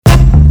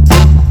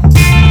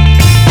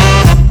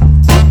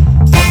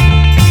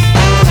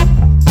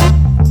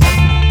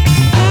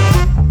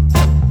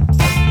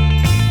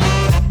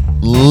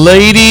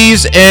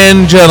Ladies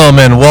and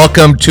gentlemen,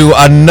 welcome to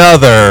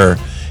another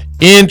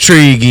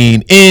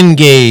intriguing,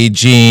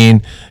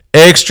 engaging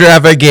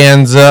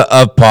extravaganza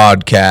of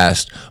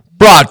podcast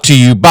brought to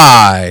you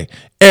by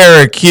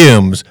Eric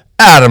Humes,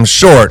 Adam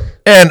Short,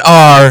 and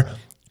our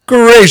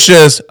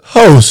gracious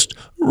host,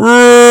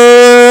 Rooftop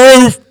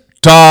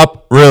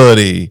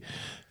Realty.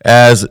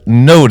 As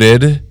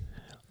noted,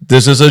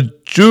 this is a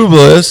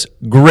jubilous,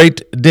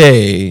 great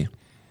day.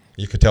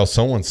 You could tell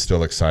someone's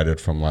still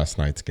excited from last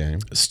night's game.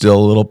 Still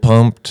a little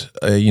pumped.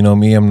 You know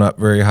me, I'm not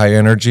very high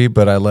energy,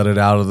 but I let it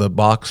out of the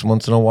box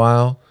once in a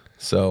while.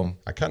 So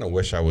I kind of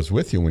wish I was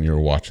with you when you were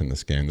watching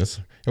this game.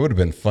 It would have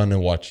been fun to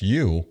watch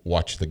you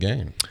watch the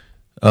game.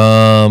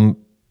 Not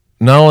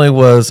only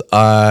was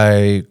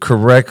I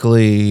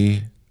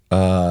correctly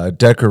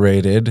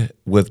decorated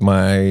with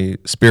my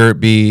Spirit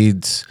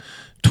Beads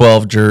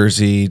 12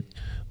 jersey,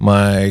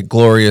 my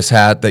glorious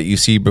hat that you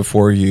see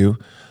before you,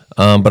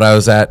 but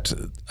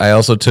I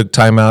also took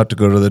time out to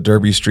go to the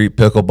Derby Street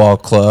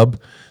Pickleball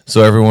Club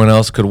so everyone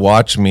else could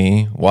watch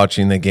me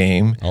watching the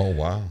game. Oh,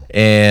 wow.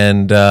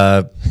 And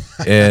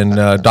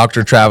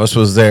Dr. Travis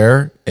was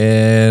there,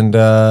 and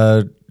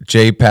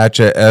Jay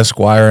Patchett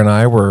Esquire and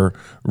I were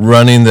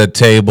running the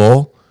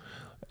table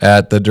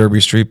at the Derby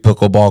Street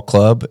Pickleball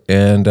Club,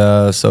 and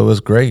so it was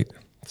great.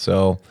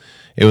 So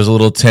it was a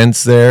little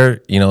tense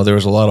there. You know, there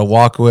was a lot of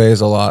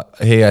walkaways,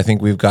 hey, I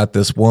think we've got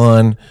this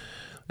one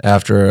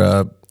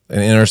after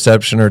an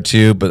interception or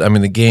two, but I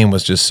mean, the game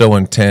was just so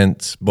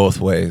intense both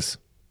ways.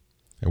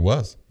 It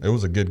was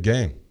a good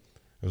game.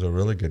 It was a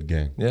really good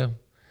game. Yeah.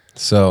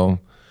 So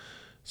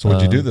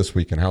what'd you do this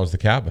weekend? How was the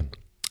cabin?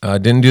 I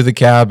didn't do the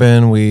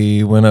cabin.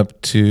 We went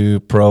up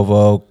to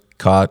Provo,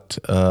 caught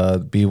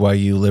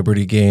BYU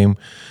Liberty game,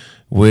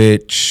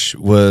 which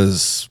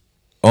was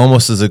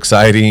almost as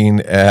exciting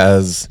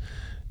as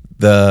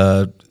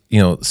the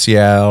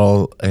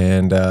Seattle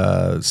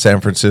and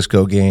San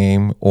Francisco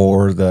game,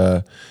 or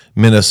the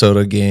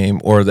Minnesota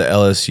game, or the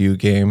LSU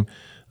game.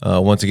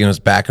 Once again, it was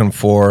back and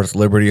forth.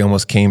 Liberty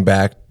almost came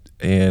back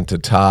and to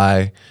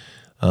tie.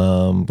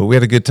 But we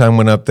had a good time,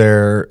 went up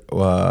there.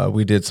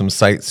 We did some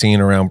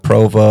sightseeing around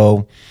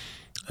Provo.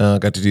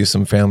 Got to do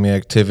some family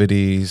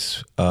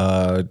activities.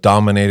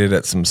 Dominated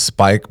at some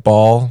spike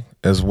ball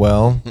as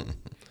well.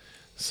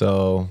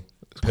 So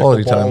it's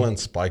quality time. Pickleball and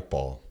spike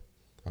ball,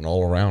 an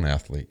all-around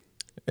athlete.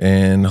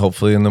 And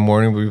hopefully in the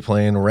morning we'll be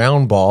playing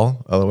round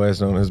ball,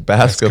 otherwise known as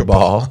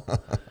basketball.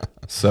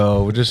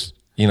 So we're just,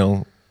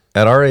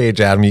 at our age,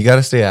 Adam, you got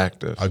to stay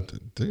active.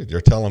 Dude, you're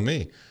telling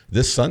me.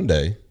 This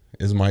Sunday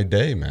is my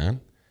day,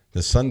 man.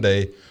 This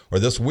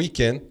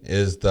weekend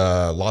is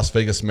the Las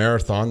Vegas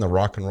Marathon, the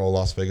Rock and Roll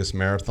Las Vegas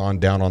Marathon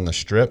down on the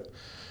Strip,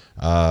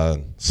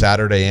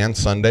 Saturday and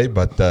Sunday.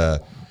 But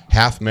the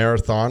half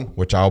marathon,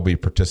 which I'll be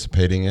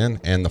participating in,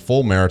 and the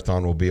full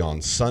marathon will be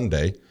on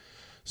Sunday.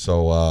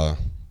 So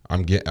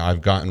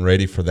I've gotten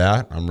ready for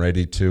that. I'm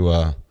ready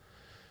to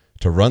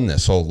run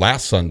this. So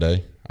last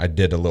Sunday I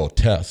did a little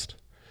test.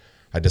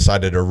 I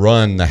decided to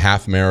run the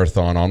half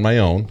marathon on my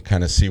own,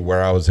 kind of see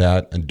where I was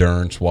at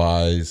endurance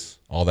wise,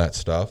 all that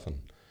stuff.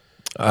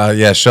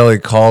 And Shelly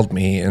called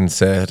me and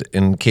said,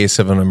 in case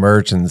of an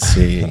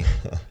emergency.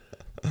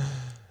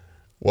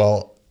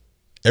 Well,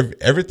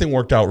 everything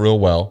worked out real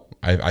well.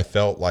 I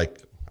felt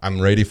like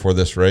I'm ready for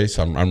this race.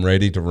 I'm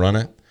ready to run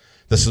it.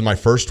 This is my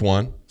first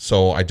one,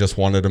 so I just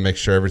wanted to make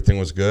sure everything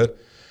was good.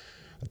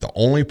 The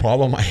only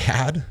problem I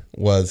had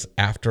was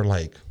after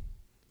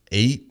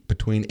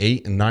between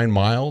 8 and 9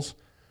 miles,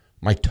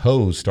 my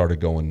toes started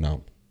going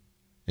numb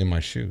in my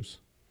shoes.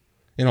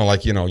 You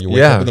wake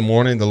up in the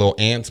morning, the little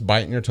ants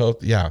biting your toes.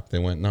 Yeah, they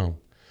went numb.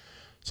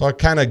 So I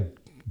kind of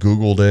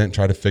Googled it and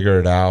tried to figure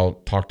it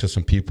out, talked to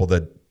some people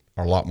that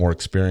are a lot more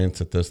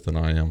experienced at this than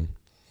I am.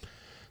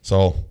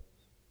 So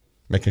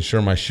making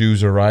sure my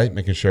shoes are right,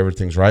 making sure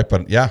everything's right.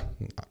 But, yeah,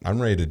 I'm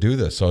ready to do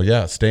this. So,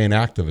 yeah, staying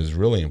active is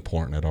really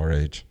important at our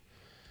age.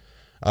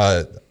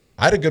 I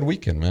had a good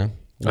weekend, man.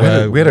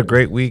 We had a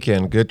great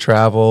weekend, good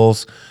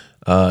travels,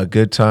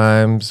 good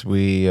times.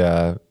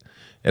 It'll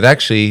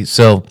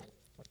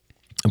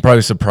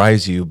probably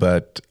surprise you,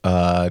 but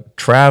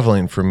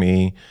traveling for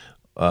me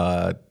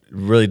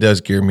really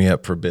does gear me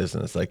up for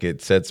business. Like,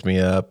 it sets me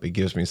up. It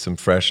gives me some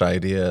fresh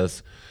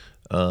ideas.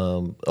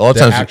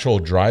 Actual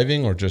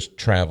driving or just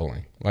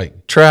traveling?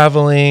 Like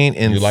traveling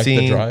and you like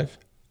seeing, the drive?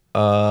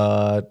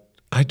 I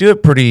do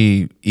it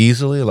pretty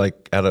easily,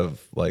 out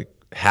of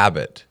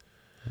habit.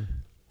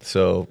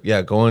 So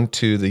yeah, going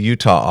to the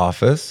Utah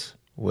office,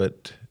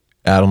 what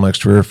Adam likes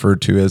to refer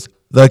to as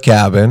the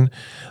cabin.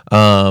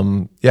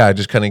 I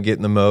just kind of get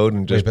in the mode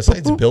and just. Wait,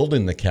 besides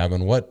building the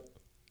cabin, what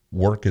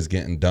work is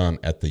getting done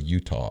at the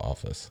Utah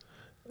office?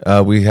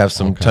 We have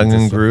some tongue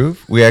and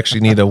groove. We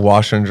actually need a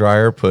washer and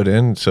dryer put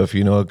in. So if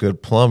you know a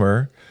good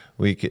plumber,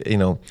 we could,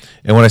 and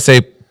when I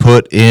say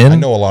put in, I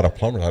know a lot of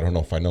plumbers. I don't know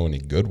if I know any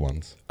good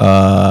ones.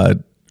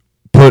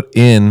 Put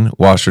in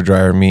washer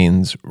dryer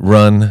means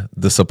run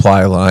the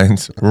supply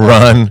lines,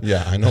 run.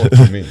 Yeah, I know what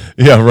you mean.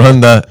 Yeah,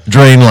 run the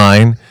drain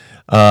line,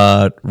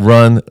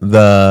 run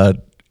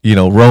the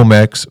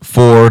Romex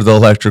for the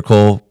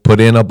electrical, put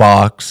in a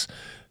box.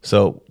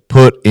 So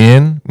put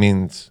in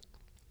means,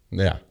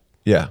 Yeah.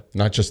 yeah.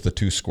 Not just the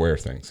 2 square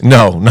things.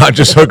 No, not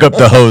just hook up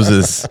the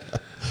hoses.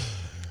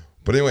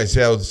 But anyways,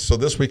 yeah, so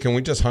this weekend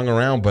we just hung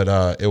around,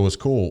 but it was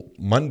cool.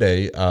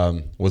 Monday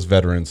was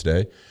Veterans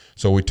Day.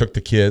 So we took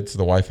the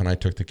wife and I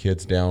took the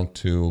kids down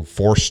to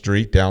 4th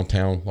Street,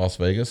 downtown Las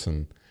Vegas,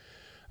 and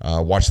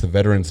watched the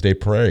Veterans Day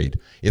Parade.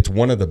 It's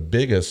one of the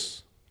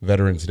biggest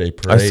Veterans Day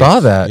parades. I saw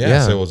that,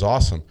 Yes, yeah. it was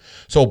awesome.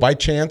 So by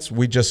chance,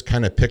 we just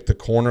kind of picked the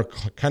corner,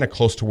 kind of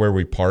close to where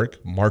we park.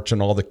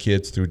 Marching all the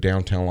kids through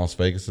downtown Las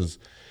Vegas is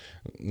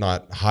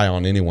not high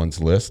on anyone's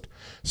list.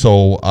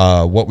 So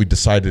what we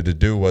decided to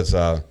do was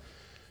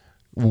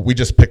we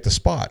just picked a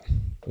spot.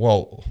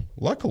 Well,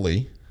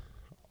 luckily,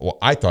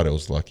 I thought it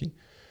was lucky.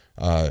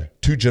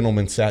 2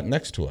 gentlemen sat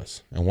next to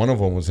us, and one of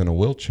them was in a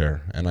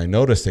wheelchair. And I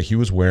noticed that he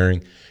was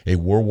wearing a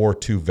World War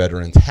II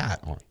veteran's hat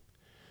on.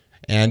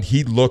 And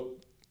he looked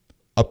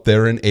up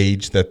there in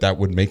age that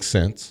would make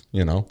sense,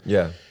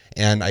 Yeah.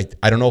 And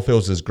I don't know if it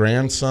was his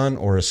grandson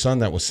or his son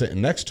that was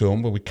sitting next to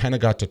him, but we kind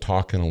of got to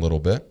talking a little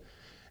bit.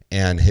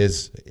 And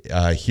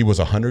he was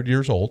 100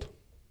 years old,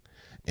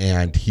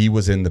 and he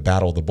was in the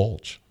Battle of the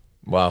Bulge.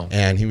 Wow.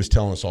 And he was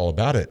telling us all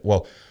about it.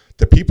 Well,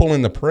 the people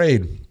in the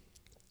parade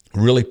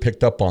really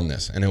picked up on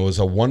this, and it was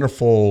a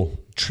wonderful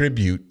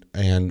tribute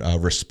and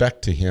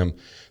respect to him.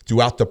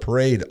 Throughout the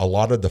parade, a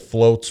lot of the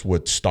floats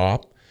would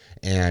stop,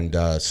 and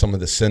some of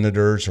the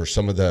senators or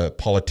some of the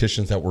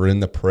politicians that were in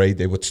the parade,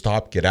 they would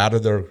stop, get out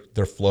of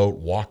their float,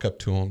 walk up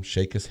to him,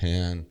 shake his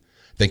hand,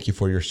 thank you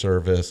for your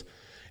service.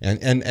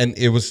 And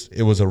it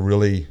was a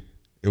really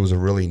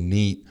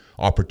neat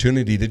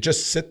opportunity to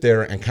just sit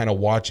there and kind of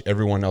watch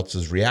everyone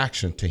else's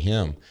reaction to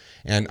him.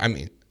 And I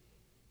mean,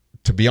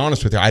 to be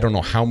honest with you, I don't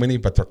know how many,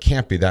 but there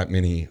can't be that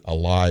many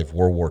alive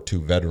World War II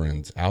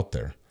veterans out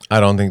there.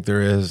 I don't think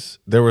there is.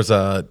 There was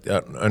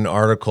an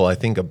article, I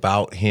think,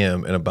 about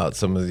him and about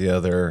some of the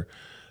other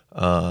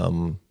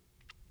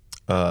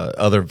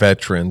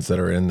veterans that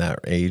are in that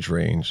age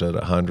range at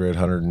 100,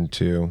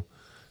 102.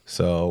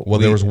 So, well,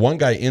 there was one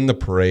guy in the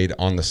parade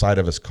on the side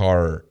of his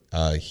car.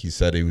 He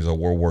said he was a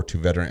World War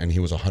II veteran, and he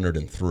was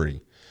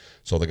 103.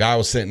 So the guy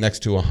was sitting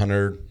next to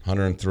 100,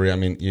 103. I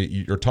mean,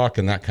 you're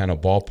talking that kind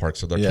of ballpark,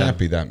 so there can't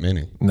be that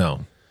many.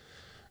 No.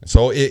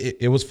 So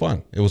it was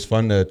fun. It was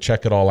fun to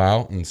check it all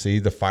out and see.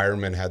 The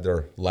firemen had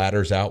their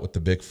ladders out with the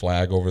big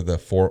flag over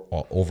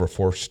over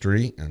 4th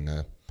Street, and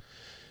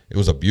it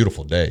was a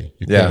beautiful day.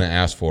 You couldn't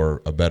ask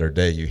for a better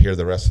day. You hear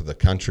the rest of the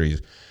country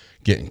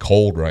getting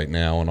cold right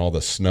now and all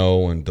the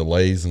snow and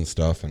delays and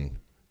stuff, and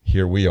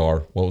here we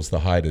are. What was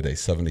the high today?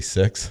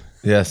 76?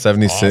 Yeah,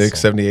 76, Awesome.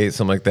 78,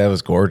 something like that. It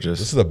was gorgeous.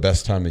 This is the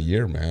best time of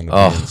year, man, to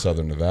be in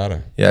Southern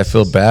Nevada. Yeah, I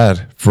feel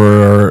bad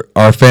for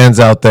our fans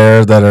out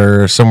there that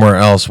are somewhere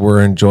else.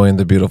 We're enjoying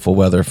the beautiful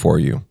weather for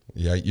you.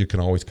 Yeah, you can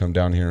always come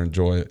down here and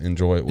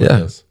enjoy it with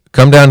us.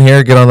 Come down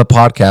here, get on the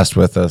podcast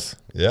with us.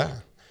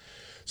 Yeah.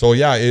 So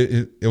yeah,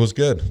 it was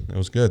good. It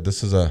was good.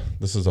 This is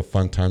a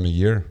fun time of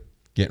year.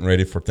 Getting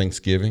ready for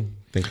Thanksgiving,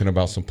 thinking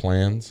about some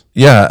plans.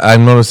 Yeah,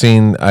 I'm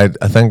noticing, I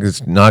think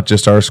it's not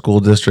just our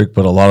school district,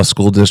 but a lot of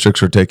school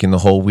districts are taking the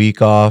whole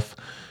week off.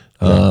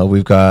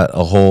 We've got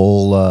a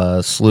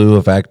whole slew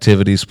of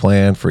activities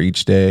planned for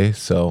each day.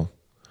 So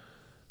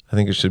I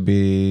think it should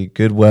be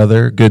good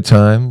weather, good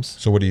times.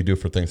 So what do you do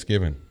for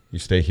Thanksgiving? You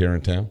stay here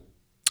in town?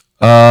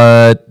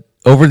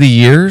 Over the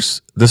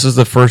years, this is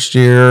the first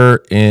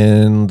year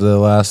in the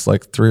last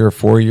 3 or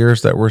 4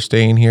 years that we're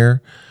staying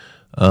here.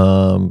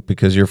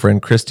 Because your friend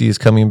Christy is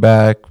coming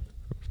back.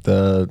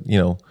 Now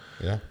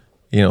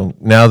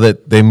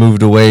that they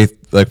moved away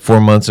 4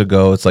 months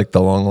ago, it's like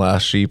the long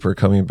last sheep are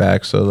coming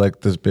back. So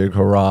this big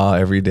hurrah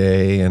every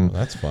day, and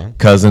That's fun.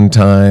 cousin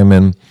time.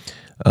 And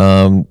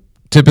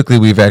typically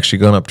we've actually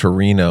gone up to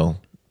Reno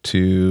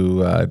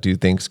to do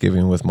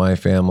Thanksgiving with my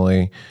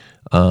family.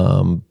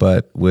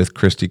 But with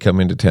Christy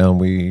coming to town,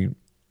 we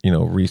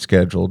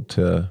rescheduled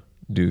to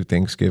do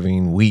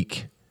Thanksgiving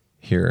week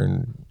here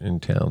in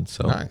town.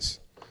 So Nice.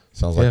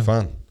 Sounds like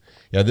fun.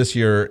 Yeah, this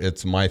year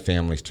it's my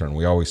family's turn.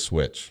 We always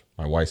switch.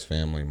 My wife's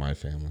family, my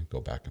family,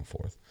 go back and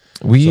forth.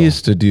 we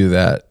used to do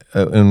that,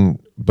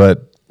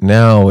 but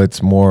now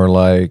it's more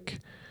like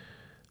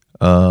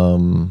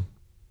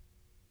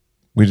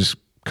we just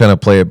kind of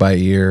play it by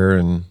ear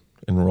and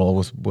roll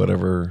with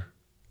whatever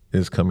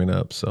is coming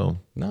up. So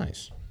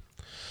Nice.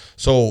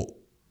 So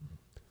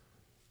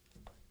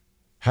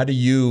how do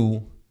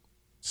you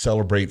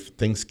celebrate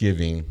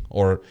Thanksgiving,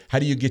 or how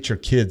do you get your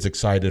kids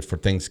excited for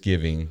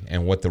Thanksgiving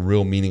and what the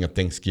real meaning of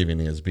Thanksgiving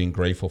is, being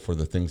grateful for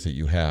the things that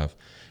you have?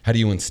 How do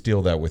you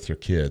instill that with your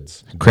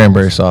kids?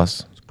 cranberry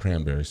sauce.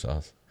 Cranberry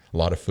sauce. A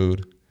lot of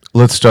food.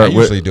 Let's I start with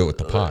usually do it with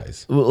the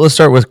pies. let's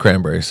start with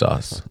cranberry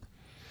sauce.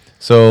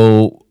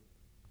 So,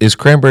 is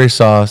cranberry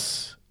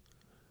sauce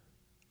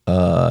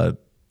a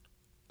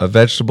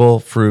vegetable,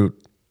 fruit,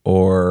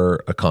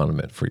 or a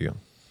condiment for you?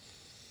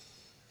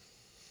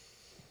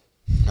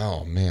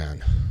 Oh,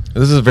 man.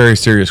 This is a very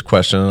serious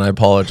question, and I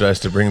apologize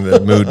to bring the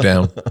mood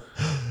down.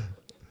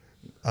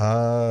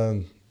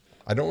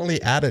 I I don't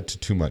really add it to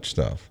too much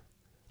stuff.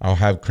 I'll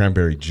have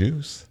cranberry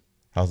juice.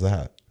 How's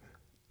that?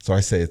 So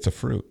I say it's a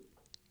fruit.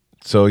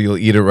 So you'll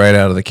eat it right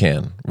out of the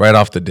can, right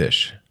off the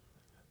dish.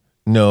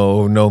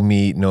 No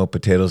meat, no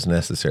potatoes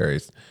necessary.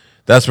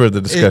 That's where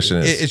the discussion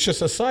is. It's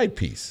just a side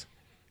piece.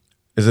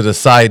 Is it a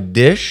side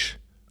dish,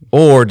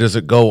 or does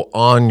it go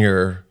on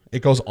your?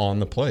 It goes on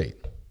the plate.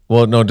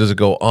 Well, no. Does it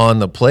go on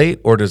the plate,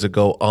 or does it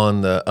go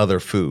on the other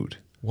food?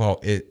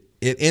 Well, it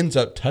ends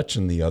up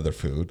touching the other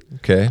food.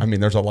 Okay. I mean,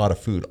 there's a lot of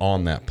food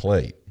on that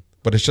plate,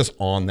 but it's just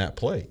on that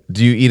plate.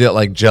 Do you eat it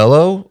like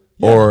Jell-O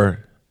Yeah.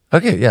 or?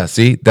 Okay, yeah.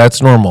 See,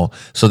 that's normal.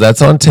 So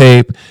that's on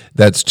tape.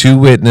 That's 2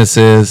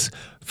 witnesses.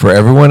 For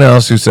everyone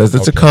else who says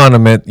it's a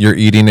condiment, you're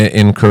eating it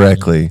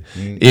incorrectly.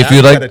 If Now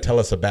you like, got to tell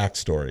us a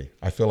backstory.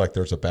 I feel like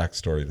there's a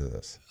backstory to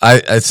this.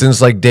 I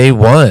since like day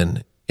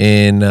one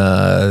in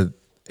the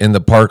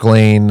Park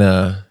Lane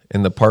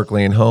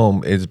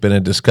home, it's been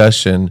a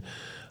discussion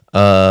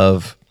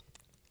of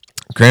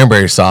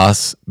cranberry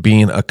sauce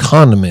being a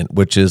condiment,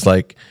 which is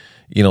like,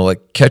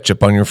 like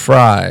ketchup on your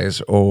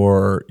fries,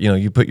 or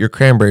you put your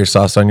cranberry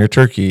sauce on your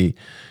turkey.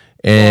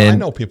 And Well, I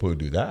know people who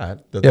do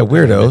that. yeah,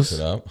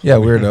 weirdos. Yeah,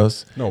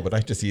 weirdos. No, but I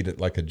just eat it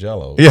like a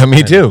Jell-O. Yeah,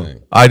 me kind of too.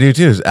 thing. I do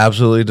too. It's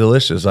absolutely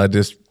delicious.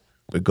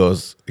 It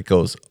goes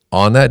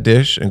on that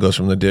dish and goes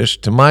from the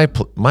dish to my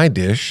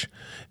dish,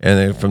 and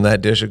then from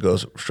that dish it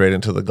goes straight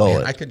into the gullet.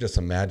 Man, I could just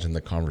imagine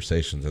the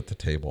conversations at the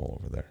table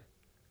over there.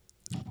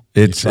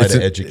 It's try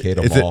to educate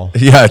them all.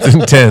 Yeah, it's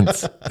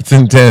intense. It's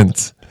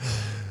intense.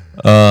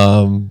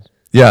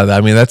 Yeah,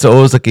 I mean that's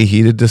always like a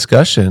heated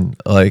discussion.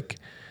 Like,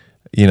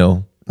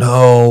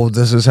 no,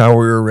 this is how we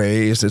were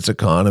raised. It's a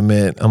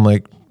condiment. I'm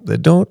like,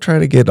 don't try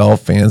to get all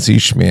fancy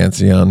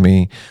schmancy on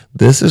me.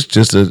 This is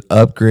just an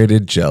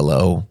upgraded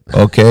Jell-O.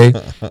 Okay,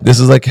 this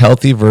is like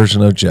healthy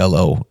version of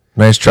Jell-O.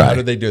 Nice try. How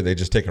do they do it? They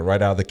just take it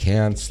right out of the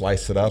can,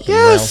 slice it up, and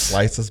Yes. round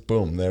slices.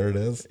 Boom, there it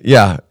is.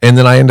 Yeah, and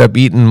then I end up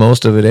eating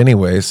most of it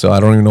anyway. So I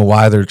don't even know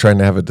why they're trying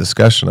to have a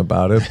discussion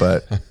about it.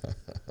 But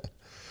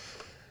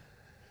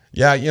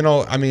Yeah,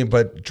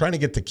 but trying to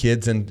get the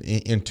kids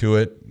into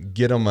it,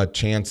 get them a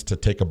chance to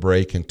take a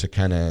break and to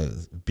kind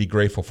of be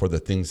grateful for the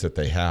things that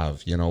they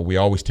have. We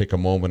always take a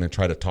moment and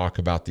try to talk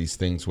about these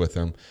things with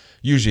them.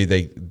 Usually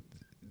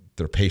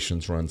their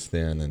patience runs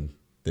thin and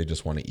they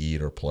just want to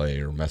eat or play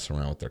or mess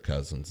around with their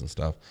cousins and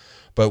stuff.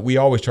 But we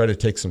always try to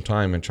take some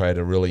time and try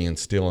to really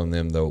instill in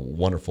them the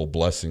wonderful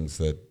blessings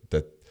that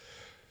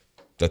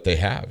they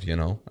have,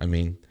 I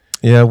mean,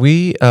 yeah,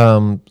 we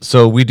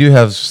do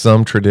have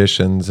some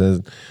traditions,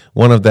 and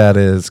one of that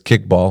is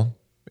kickball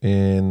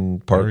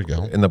in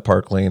the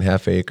Park Lane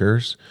half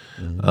acres,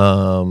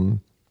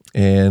 and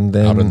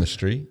then out in the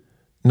street.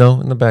 No,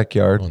 in the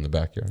backyard. Oh, in the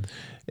backyard.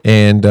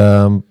 And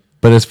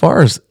but as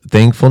far as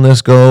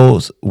thankfulness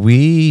goes,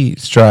 we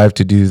strive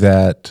to do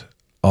that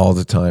all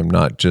the time,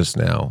 not just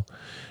now.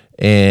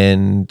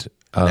 And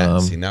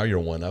now you're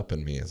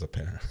one-upping me as a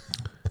parent.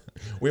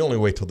 We only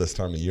wait till this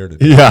time of year to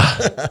do yeah.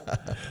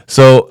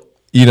 So,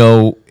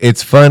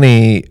 it's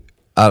funny.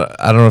 I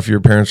don't know if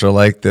your parents are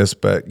like this,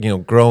 but,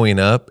 growing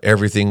up,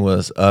 everything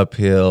was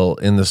uphill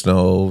in the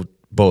snow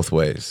both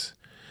ways.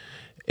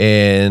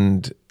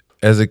 And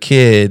as a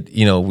kid,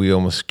 we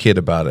almost kid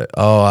about it.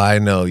 Oh, I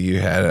know you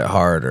had it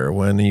harder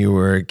when you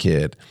were a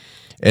kid.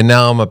 And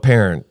now I'm a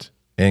parent.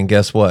 And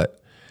guess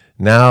what?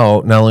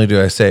 Now, not only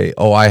do I say,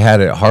 oh, I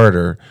had it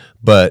harder,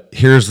 but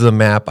here's the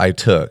map I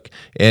took.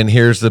 And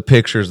here's the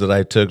pictures that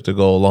I took to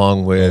go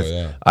along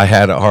with, I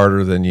had it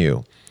harder than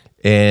you.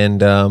 And,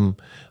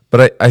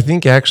 but I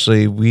think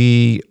actually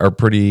we are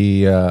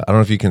pretty, I don't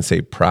know if you can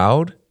say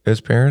proud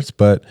as parents,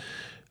 but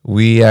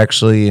we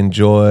actually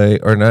enjoy,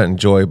 or not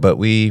enjoy, but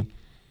we,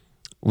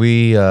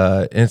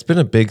 and it's been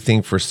a big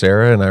thing for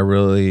Sarah, and I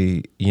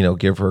really,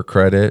 give her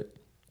credit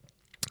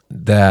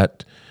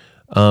that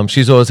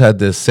she's always had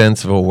this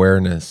sense of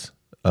awareness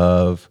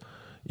of,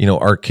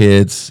 our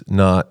kids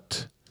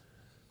not,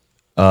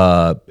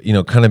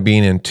 kind of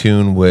being in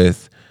tune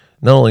with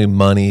not only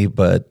money,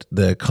 but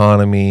the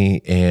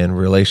economy and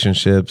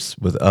relationships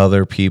with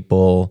other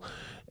people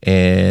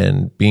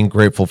and being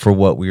grateful for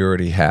what we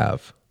already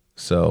have.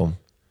 So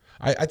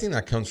I think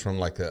that comes from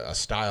like a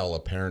style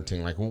of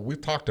parenting. Like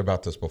we've talked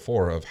about this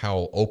before of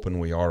how open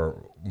we are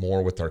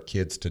more with our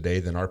kids today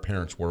than our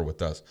parents were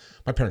with us.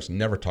 My parents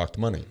never talked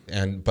money,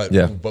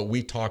 but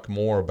we talk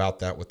more about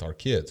that with our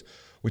kids.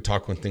 We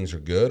talk when things are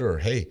good, or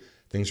hey,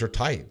 things are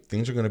tight.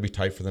 Things are going to be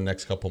tight for the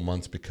next couple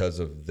months because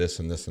of this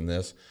and this and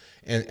this,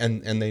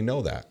 and they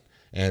know that.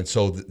 And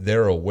so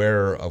they're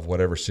aware of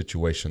whatever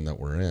situation that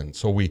we're in.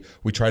 So we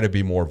try to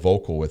be more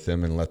vocal with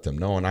them and let them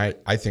know. And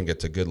I think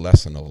it's a good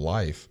lesson of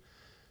life.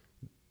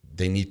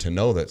 They need to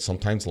know that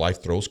sometimes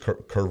life throws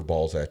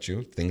curveballs at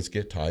you. Things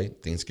get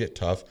tight. Things get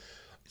tough.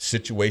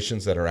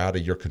 Situations that are out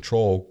of your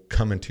control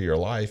come into your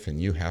life, and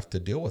you have to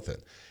deal with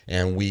it.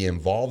 And we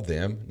involve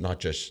them, not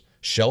just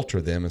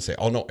shelter them and say,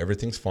 oh, no,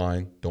 everything's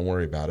fine. Don't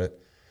worry about it.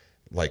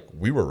 Like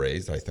we were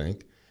raised, I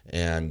think,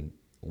 and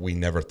we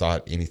never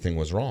thought anything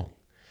was wrong.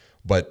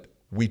 But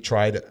we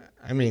tried,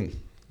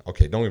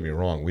 okay, don't get me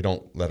wrong. We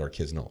don't let our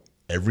kids know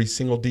every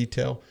single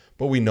detail,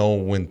 but we know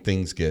when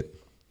things get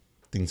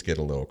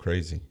a little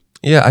crazy.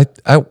 Yeah,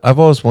 I've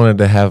always wanted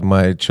to have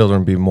my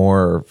children be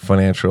more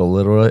financial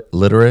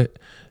literate,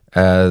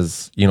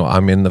 as you know,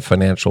 I'm in the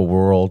financial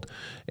world,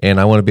 and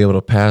I want to be able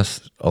to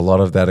pass a lot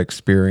of that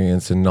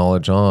experience and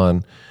knowledge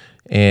on.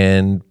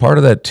 And part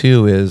of that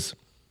too is,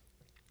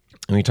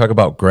 when you talk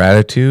about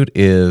gratitude,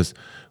 is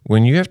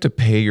when you have to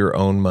pay your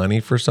own money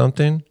for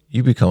something,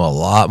 you become a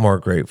lot more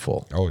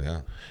grateful. Oh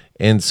yeah.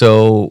 And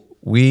so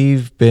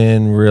we've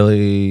been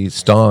really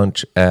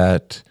staunch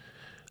at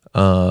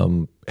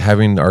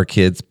having our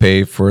kids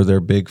pay for their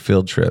big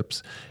field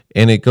trips.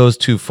 And it goes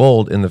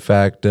twofold in the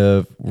fact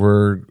of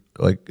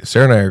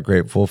Sarah and I are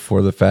grateful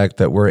for the fact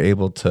that we're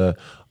able to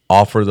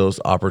offer those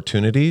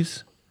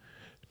opportunities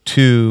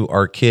to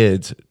our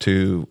kids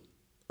to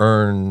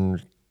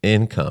earn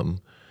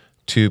income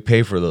to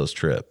pay for those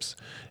trips.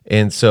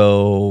 And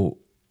so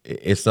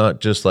it's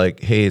not just like,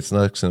 hey, it's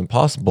next and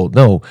impossible.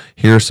 No,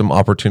 here's some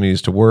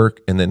opportunities to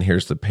work, and then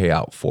here's the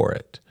payout for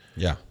it.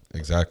 Yeah,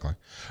 exactly.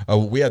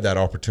 We had that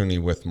opportunity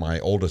with my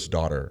oldest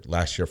daughter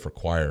last year for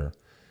choir.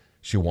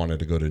 She wanted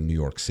to go to New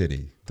York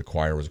City. The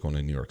choir was going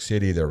to New York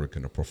City. They were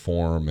going to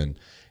perform and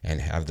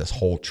have this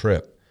whole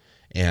trip.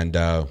 And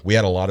we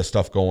had a lot of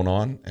stuff going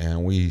on,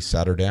 and we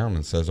sat her down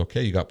and says,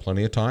 okay, you got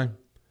plenty of time.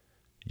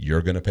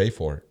 You're going to pay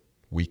for it.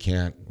 We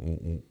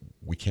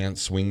can't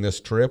swing this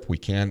trip. We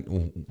can't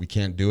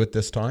do it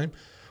this time.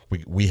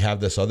 We have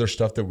this other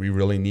stuff that we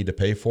really need to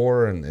pay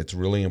for, and it's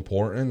really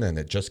important, and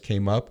it just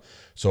came up.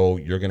 So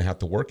you're going to have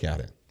to work at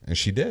it. And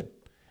she did.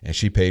 And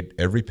she paid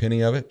every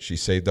penny of it. She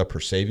saved up her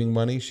saving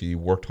money. She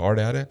worked hard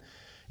at it.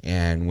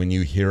 And when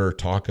you hear her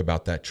talk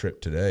about that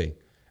trip today,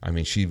 I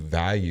mean, she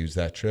values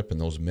that trip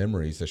and those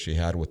memories that she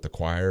had with the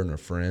choir and her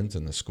friends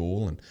and the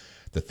school and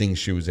the things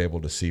she was able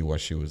to see while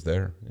she was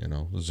there. You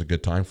know, it was a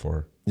good time for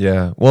her.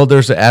 Yeah. Well,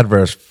 there's the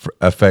adverse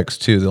effects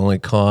too. The only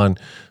con,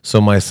 so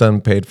my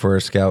son paid for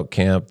a scout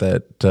camp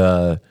that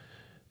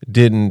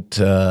didn't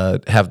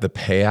have the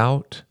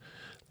payout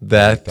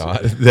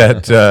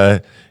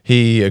that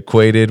he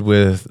equated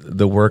with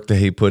the work that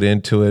he put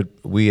into it.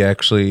 We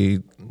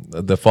actually,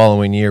 the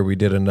following year, we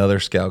did another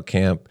scout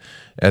camp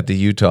at the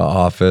Utah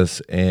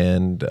office,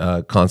 and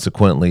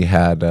consequently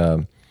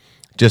had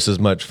just as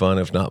much fun,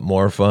 if not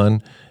more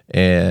fun,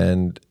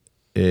 and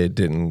it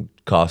didn't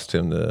cost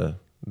him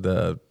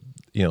the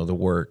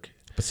work.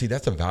 But see,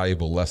 that's a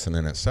valuable lesson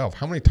in itself.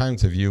 How many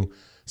times have you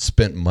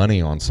spent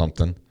money on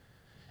something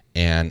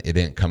and it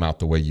didn't come out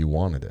the way you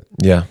wanted it?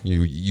 Yeah.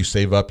 You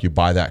save up, you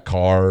buy that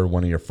car,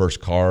 one of your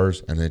first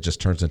cars, and it just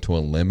turns into a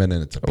lemon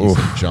and it's a piece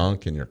of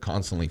junk and you're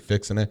constantly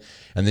fixing it.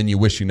 And then you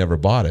wish you never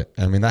bought it.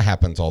 I mean, that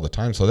happens all the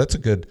time. So that's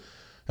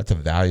a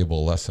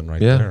valuable lesson right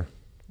there.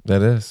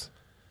 That is.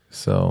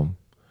 So.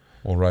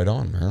 Well, right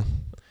on, man.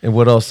 And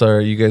what else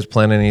are you guys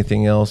planning?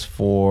 Anything else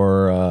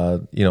for,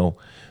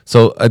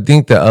 So I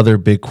think the other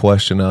big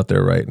question out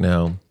there right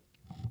now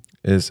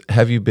is,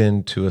 have you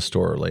been to a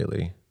store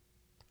lately?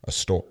 A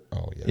store?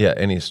 Oh, yeah. Yeah,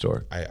 any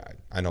store.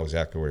 I know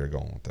exactly where you're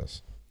going with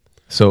this.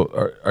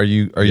 So are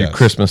you Yes.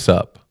 Christmas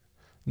up?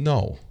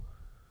 No.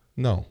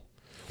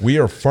 We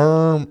are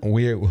firm.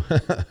 We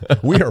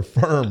are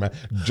firm.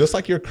 Just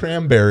like your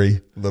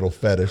cranberry little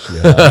fetish,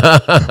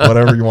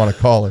 whatever you want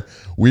to call it.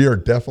 We are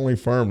definitely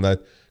firm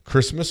that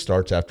Christmas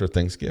starts after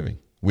Thanksgiving.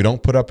 We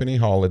don't put up any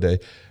holiday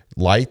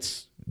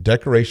lights,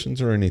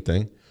 decorations, or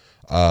anything.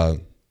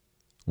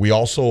 We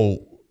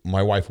also,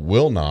 my wife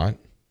will not.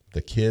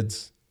 The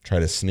kids try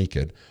to sneak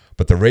it,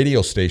 but the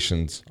radio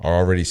stations are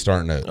already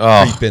starting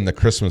to creep in the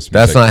Christmas music.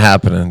 That's not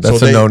happening.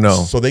 That's a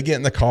no-no. So they get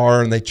in the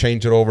car and they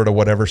change it over to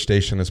whatever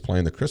station is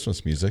playing the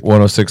Christmas music.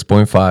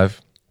 106.5.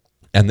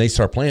 And they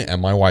start playing it.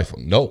 And my wife,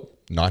 no,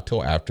 not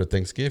till after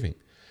Thanksgiving.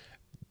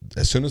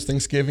 As soon as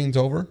Thanksgiving's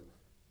over,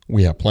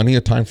 we have plenty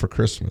of time for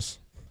Christmas.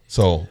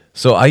 So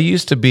I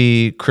used to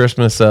be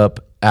Christmas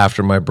up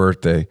after my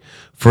birthday.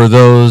 For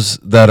those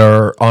that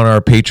are on our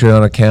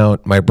Patreon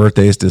account, my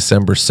birthday is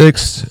December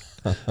 6th.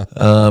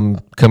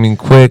 Coming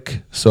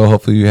quick, so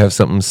hopefully you have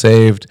something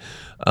saved.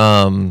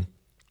 And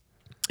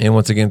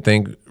once again,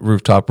 thank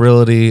Rooftop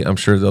Realty. I'm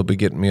sure they'll be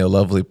getting me a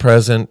lovely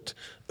present,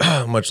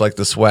 much like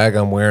the swag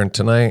I'm wearing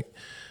tonight,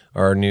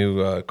 our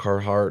new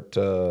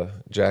Carhartt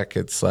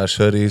jackets /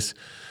 hoodies.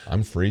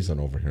 I'm freezing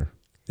over here.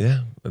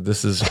 Yeah,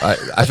 this is.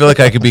 I feel like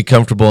I could be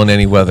comfortable in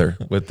any weather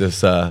with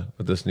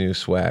this new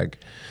swag.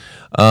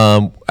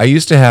 I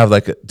used to have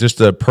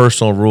just a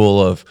personal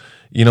rule of,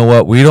 you know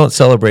what, we don't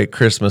celebrate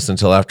Christmas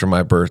until after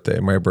my birthday.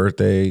 My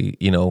birthday,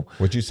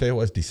 Would you say it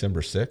was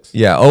December 6th?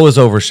 Yeah, always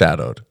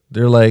overshadowed.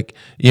 They're like,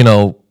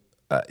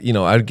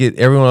 I'd get,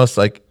 everyone else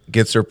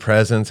gets their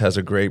presents, has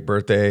a great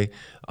birthday.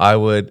 I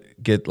would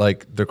get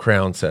the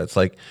crown sets.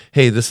 Like,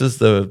 hey, this is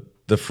the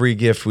free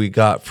gift we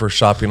got for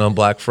shopping on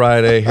Black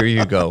Friday. Here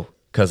you go,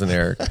 Cousin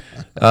Eric.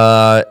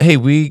 Hey,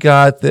 we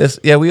got this.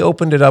 Yeah, we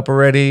opened it up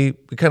already.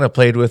 We kind of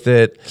played with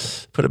it,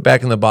 put it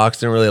back in the box,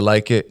 didn't really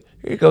like it.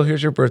 Here you go.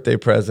 Here's your birthday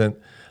present.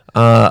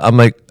 I'm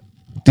like,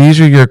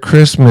 these are your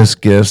Christmas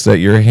gifts that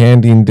you're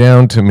handing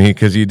down to me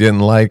because you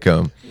didn't like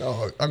them.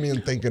 No, I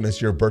mean, thinking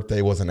as your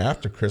birthday wasn't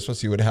after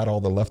Christmas, you would have had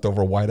all the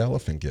leftover white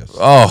elephant gifts.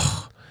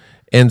 Oh,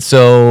 and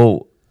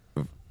so,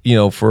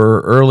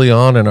 for early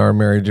on in our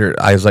marriage,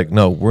 I was like,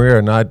 no,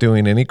 we're not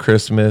doing any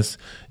Christmas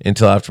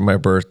until after my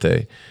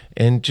birthday.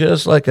 And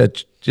just like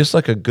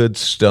a good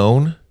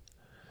stone,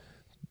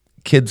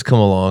 kids come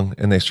along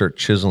and they start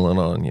chiseling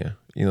on you.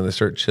 They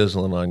start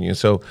chiseling on you.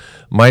 So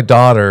my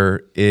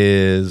daughter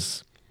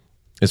is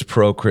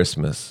pro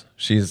Christmas.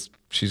 She's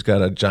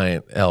got a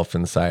giant elf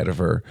inside of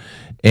her.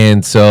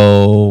 And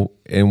so,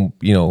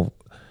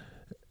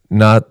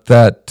 not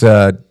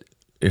that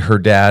her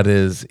dad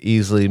is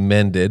easily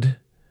mended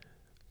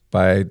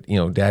by,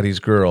 daddy's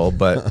girl,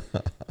 but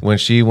when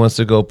she wants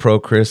to go pro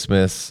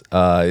Christmas,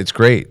 it's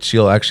great.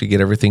 She'll actually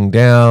get everything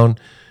down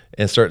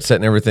and start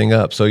setting everything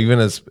up. So even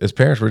as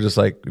parents, we're just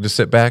like, just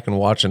sit back and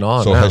watch it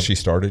on. So now. Has she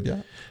started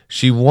yet?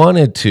 She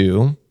wanted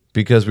to,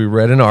 because we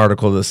read an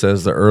article that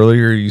says the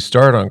earlier you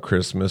start on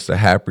Christmas, the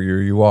happier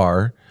you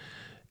are.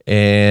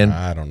 And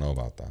I don't know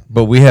about that.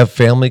 But we have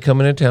family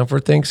coming in town for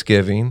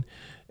Thanksgiving.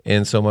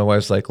 And so my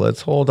wife's like,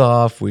 let's hold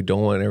off. We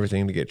don't want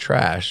everything to get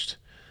trashed.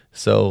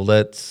 So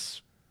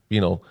let's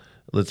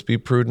be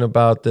prudent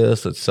about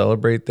this. Let's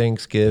celebrate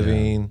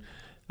Thanksgiving,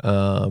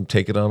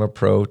 take it on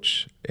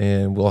approach,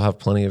 and we'll have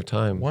plenty of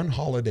time. One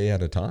holiday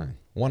at a time.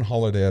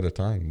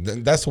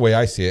 That's the way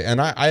I see it. And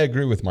I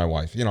agree with my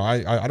wife.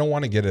 I don't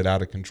want to get it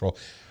out of control.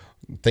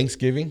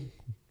 Thanksgiving,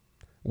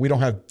 we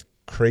don't have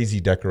crazy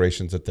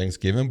decorations at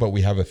Thanksgiving, but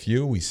we have a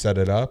few. We set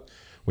it up.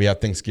 We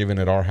have Thanksgiving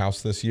at our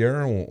house this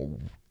year.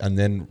 And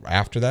then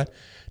after that,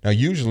 now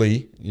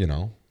usually,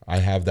 I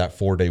have that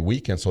 4-day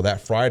weekend. So that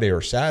Friday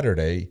or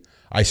Saturday,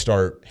 I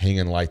start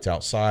hanging lights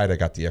outside. I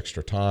got the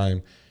extra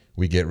time.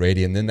 We get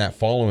ready. And then that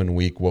following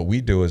week, what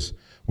we do is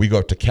we go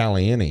up to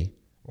Caliente,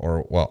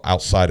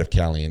 outside of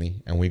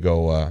Caliente, and we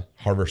go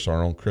harvest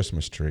our own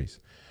Christmas trees.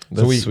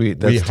 That's sweet.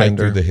 That's we hike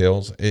tender. through the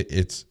hills. I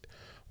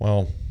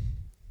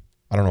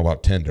don't know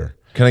about tender.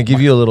 Can I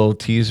give you a little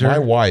teaser? My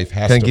wife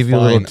has Can I to give you a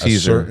little find a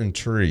teaser? certain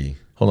tree.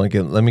 Hold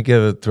on, let me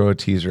throw a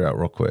teaser out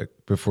real quick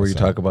before you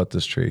talk about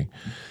this tree.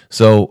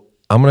 So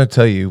I'm going to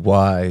tell you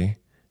why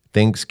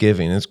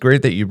Thanksgiving, it's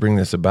great that you bring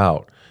this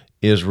about,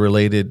 is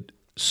related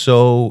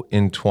so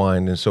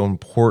entwined and so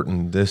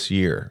important this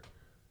year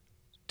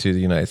to the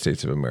United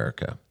States of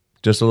America.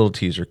 Just a little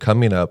teaser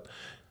coming up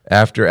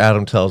after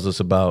Adam tells us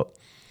about,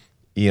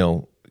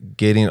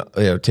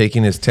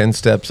 taking his 10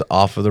 steps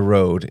off of the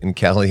road in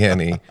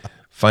Caliente,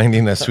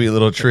 finding a sweet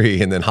little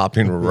tree, and then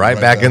hopping right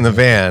back in the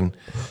van.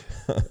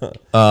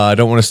 I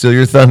don't want to steal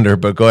your thunder,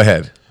 but go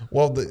ahead.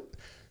 Well, the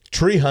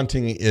tree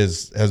hunting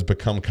has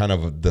become kind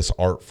of this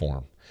art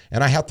form,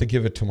 and I have to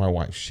give it to my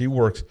wife. She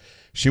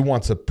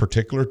wants a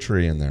particular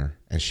tree in there,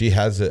 and she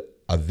has a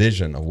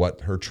vision of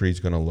what her tree is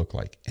going to look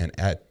like. And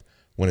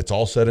when it's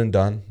all said and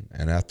done,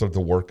 and after the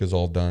work is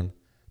all done,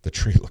 the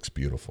tree looks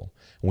beautiful.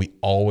 And we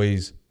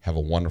always have a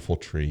wonderful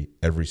tree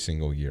every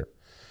single year.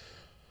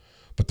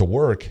 But the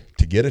work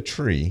to get a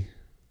tree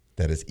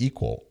that is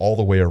equal all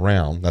the way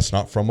around, that's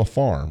not from a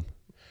farm,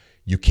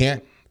 you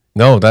can't.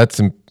 No,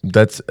 that's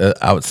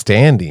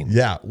outstanding.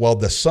 Yeah. Well,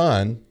 the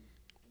sun,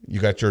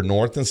 you got your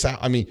north and south.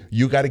 I mean,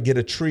 you got to get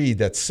a tree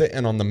that's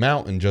sitting on the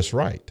mountain just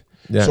right.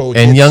 Yeah. So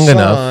and young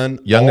enough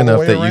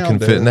that you can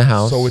fit in the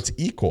house. So it's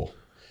equal.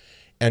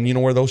 And you know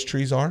where those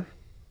trees are?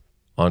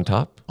 On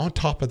top? On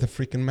top of the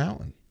freaking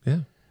mountain.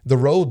 Yeah. The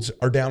roads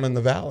are down in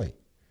the valley.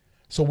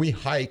 So we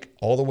hike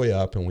all the way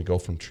up and we go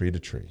from tree to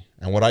tree.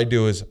 And what I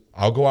do is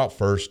I'll go out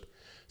first,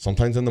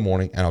 sometimes in the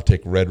morning, and I'll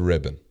take red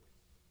ribbon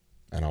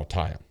and I'll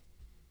tie them.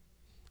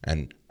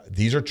 And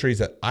these are trees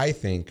that I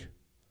think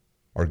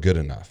are good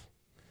enough.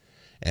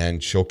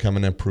 And she'll come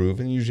and improve,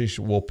 and usually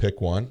we'll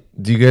pick one.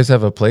 Do you guys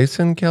have a place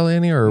in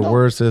Caliente, or No.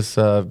 where's this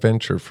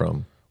venture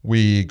from?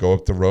 We go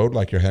up the road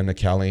like you're heading to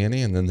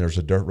Caliente, and then there's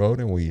a dirt road,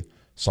 and we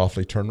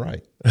softly turn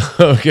right.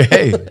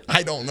 Okay.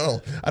 I don't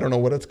know. I don't know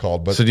what it's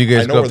called. But So do you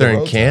guys I know go where up the there and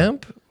roads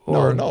camp?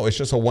 are. No, it's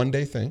just a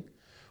one-day thing.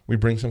 We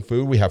bring some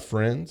food. We have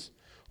friends.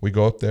 We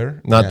go up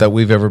there. Not that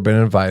we've ever been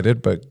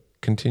invited, but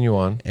continue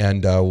on.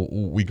 And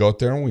we go up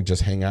there and we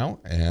just hang out.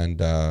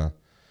 And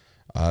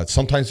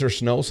sometimes there's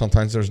snow,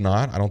 sometimes there's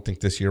not. I don't think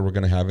this year we're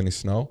going to have any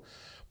snow.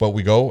 But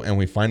we go and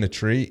we find a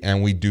tree,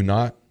 and we do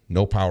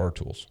no power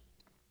tools.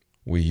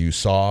 We use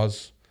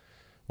saws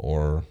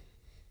or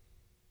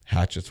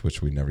hatchets,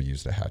 which we never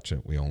used a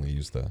hatchet. We only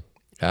use the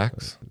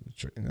Axe?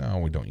 No,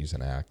 we don't use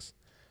an axe.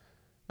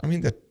 I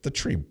mean, the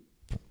tree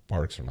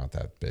barks are not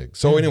that big.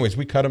 So anyways,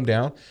 we cut them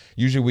down.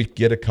 Usually we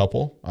get a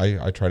couple.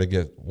 I try to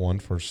get one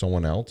for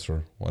someone else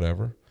or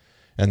whatever.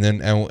 And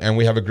then and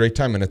we have a great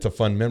time, and it's a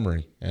fun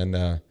memory. And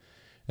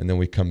then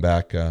we come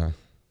back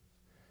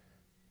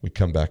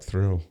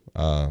through.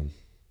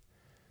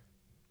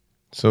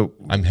 So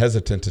I'm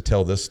hesitant to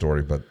tell this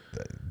story, but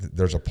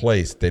there's a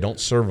place, they don't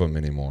serve them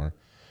anymore.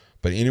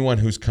 But anyone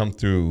who's come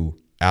through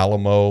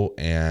Alamo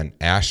and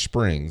Ash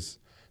Springs,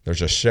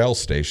 there's a Shell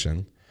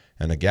station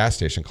and a gas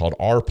station called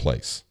Our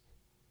Place.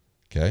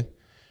 Okay?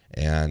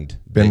 And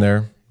been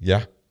there?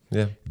 Yeah.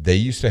 Yeah. They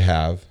used to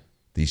have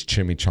these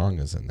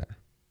chimichangas in there.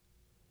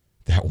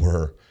 that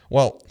were,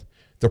 well,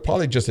 they're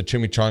probably just a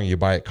chimichanga you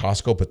buy at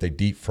Costco, but they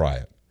deep fry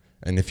it.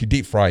 And if you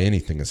deep fry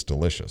anything, it's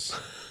delicious.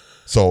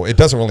 So it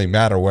doesn't really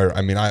matter where.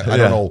 I mean, I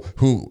don't know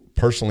who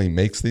personally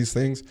makes these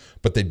things,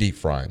 but they deep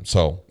fry them.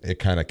 So it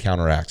kind of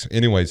counteracts.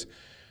 Anyways,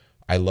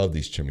 I love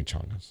these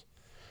chimichangas.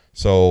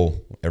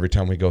 So every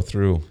time we go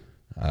through,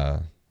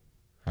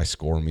 I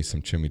score me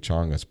some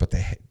chimichangas, but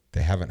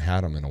they haven't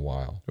had them in a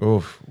while.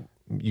 Oof,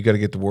 you got to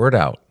get the word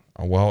out.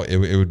 Well,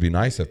 it would be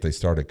nice if they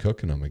started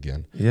cooking them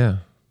again. Yeah.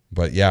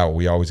 But yeah,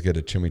 we always get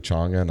a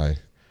chimichanga, and I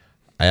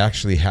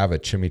actually have a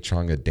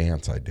chimichanga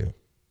dance I do.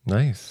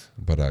 Nice.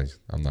 But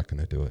I'm not going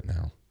to do it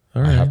now.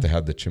 All I right. have to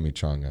have the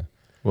chimichanga.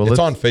 Well, it's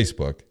on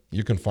Facebook.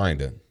 You can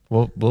find it.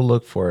 We'll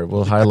look for it.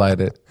 We'll highlight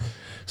it.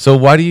 So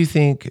why do you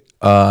think,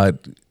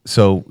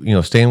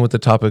 staying with the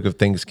topic of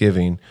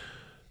Thanksgiving,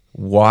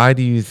 why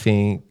do you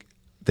think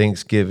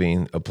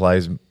Thanksgiving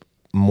applies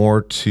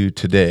more to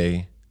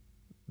today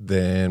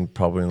than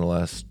probably in the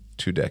last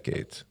 2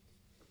 decades?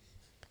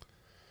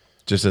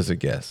 Just as a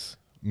guess.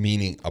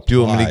 Meaning Do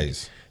you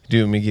applies.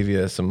 want me to give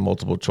you some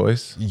multiple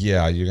choice?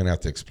 Yeah, you're going to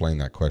have to explain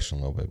that question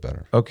a little bit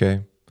better.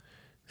 Okay.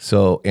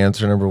 So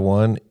answer number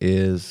 1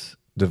 is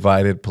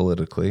divided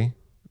politically,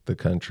 the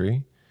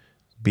country.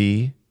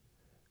 B,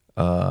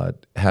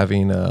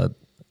 having a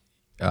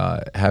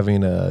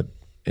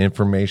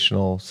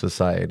informational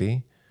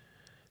society,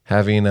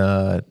 having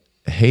a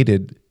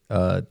hated,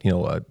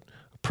 a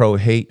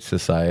pro-hate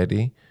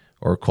society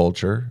or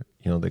culture.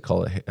 They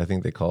call it. I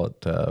think they call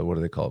it. What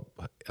do they call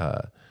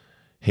it?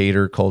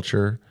 Hater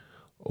culture,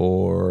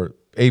 or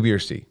A, B, or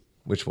C.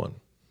 Which one?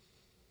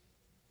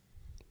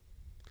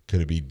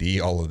 Could it be D,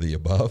 all of the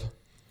above?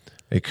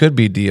 It could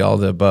be D, all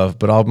the above,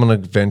 but I'm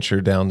going to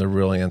venture down. The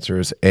real answer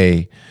is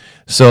A.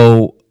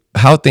 So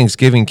how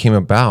Thanksgiving came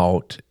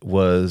about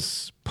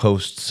was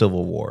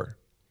post-Civil War.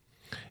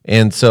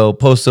 And so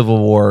post-Civil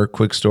War,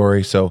 quick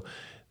story. So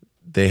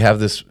they have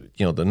this,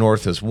 the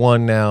North has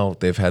won now.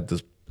 They've had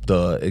this,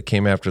 it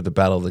came after the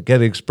Battle of the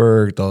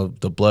Gettysburg,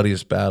 the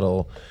bloodiest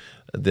battle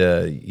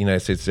the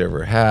United States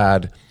ever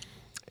had.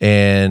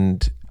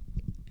 And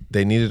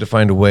they needed to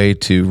find a way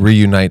to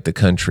reunite the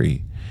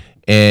country.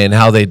 And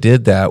how they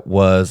did that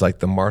was like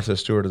the Martha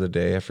Stewart of the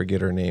day. I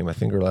forget her name. I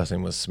think her last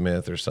name was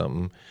Smith or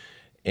something.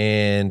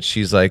 And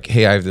she's like,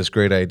 hey, I have this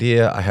great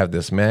idea. I have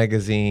this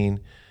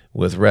magazine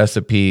with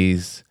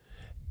recipes.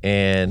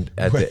 And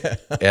at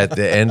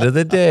the end of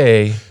the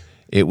day,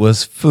 it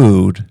was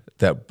food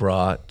that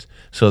brought.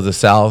 So the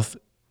South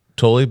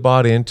totally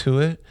bought into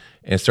it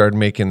and started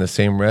making the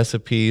same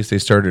recipes. They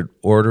started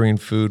ordering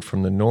food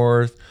from the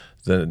North.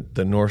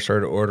 The North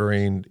started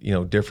ordering,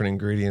 different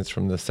ingredients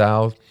from the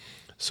South.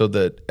 So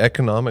the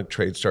economic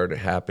trade started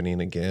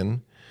happening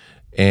again,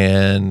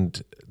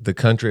 and the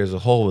country as a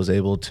whole was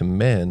able to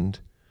mend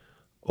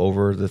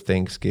over the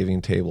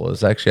Thanksgiving table. It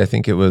was actually, I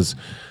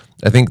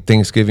think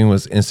Thanksgiving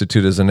was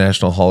instituted as a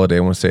national holiday. I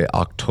want to say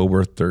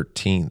October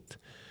 13th.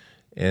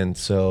 And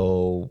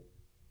so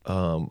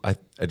I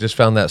just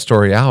found that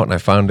story out, and I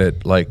found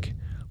it like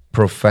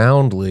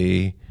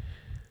profoundly.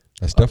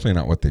 That's definitely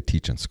not what they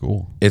teach in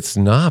school. It's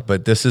not,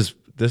 but this is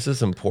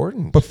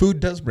important. But food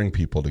does bring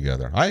people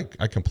together. I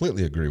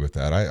completely agree with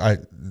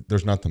that.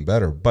 There's nothing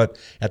better. But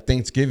at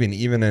Thanksgiving,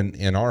 even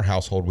in our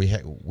household, we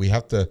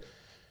have to.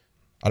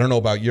 I don't know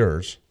about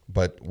yours,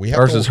 but we have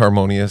ours is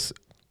harmonious.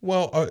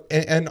 Well,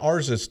 and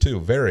ours is too,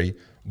 very.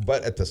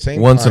 But at the same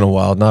time, once in a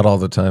while, not all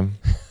the time.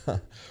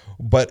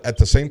 But at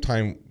the same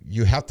time,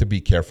 you have to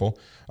be careful.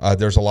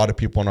 There's a lot of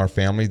people in our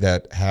family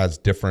that has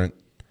different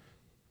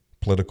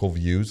political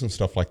views and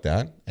stuff like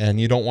that,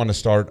 and you don't want to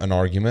start an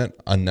argument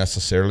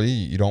unnecessarily.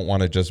 You don't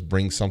want to just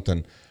bring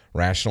something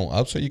rational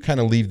up, so you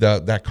kind of leave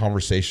that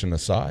conversation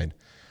aside.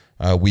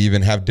 We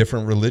even have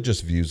different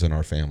religious views in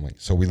our family,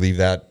 so we leave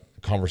that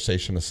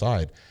conversation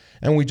aside,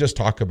 and we just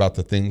talk about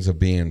the things of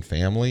being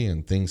family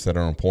and things that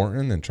are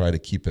important, and try to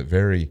keep it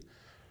very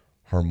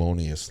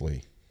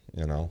harmoniously,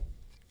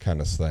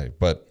 kind of say.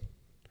 But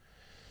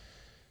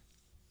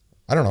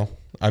I don't know.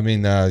 I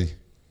mean, I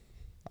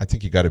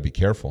think you got to be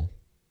careful.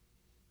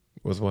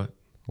 With what?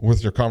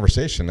 With your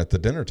conversation at the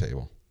dinner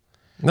table.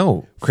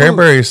 No,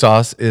 cranberry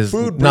sauce is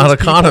not a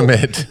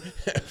condiment.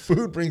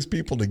 Food brings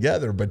people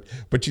together,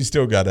 but you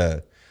still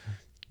gotta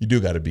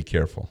be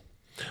careful.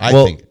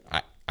 I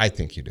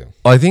think you do.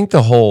 I think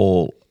the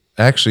whole,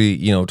 actually,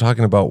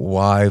 talking about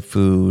why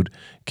food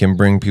can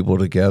bring people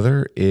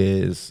together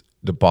is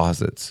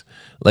deposits.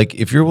 Like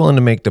if you're willing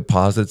to make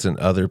deposits in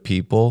other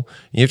people,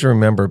 you have to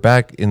remember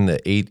back in the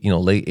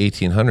late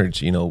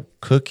 1800s,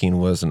 cooking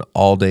was an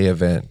all-day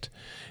event.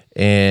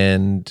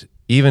 And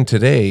even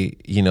today,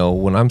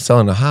 when I'm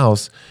selling a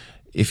house,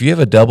 if you have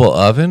a double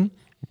oven,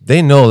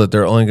 they know that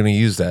they're only going to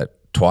use that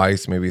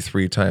twice, maybe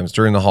 3 times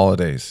during the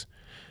holidays.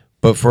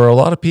 But for a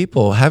lot of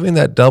people, having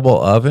that double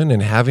oven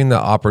and having the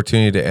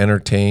opportunity to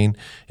entertain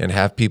and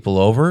have people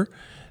over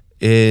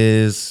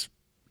is,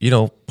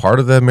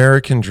 part of the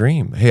American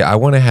dream. Hey, I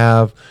want to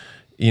have,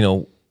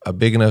 a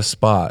big enough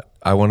spot.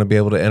 I want to be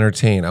able to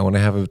entertain. I want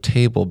to have a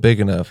table big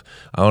enough.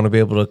 I want to be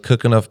able to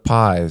cook enough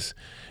pies.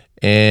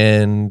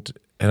 And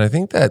And I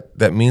think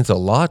that means a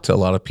lot to a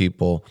lot of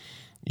people.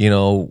 You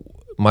know,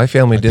 my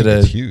family did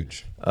It's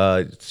huge.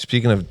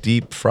 Speaking of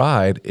deep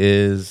fried,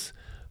 is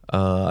I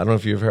don't know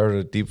if you've heard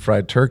of deep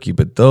fried turkey,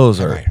 but those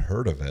Have are I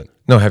heard of it?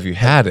 no. Have you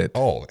had it?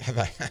 Oh, have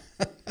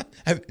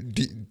I?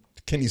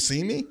 Can you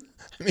see me?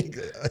 I mean,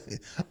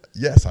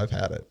 yes, I've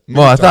had it.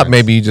 Well, I thought times.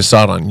 maybe you just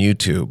saw it on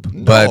YouTube,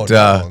 No, but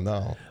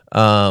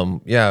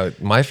no. yeah,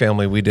 my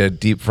family, we did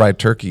deep fried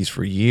turkeys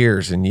for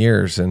years and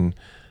years, and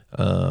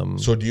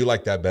So, do you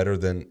like that better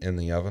than in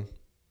the oven?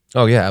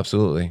 oh yeah,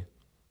 absolutely.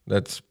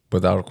 That's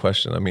without a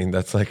question. I mean,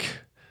 it's like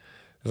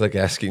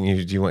asking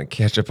you, do you want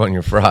ketchup on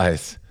your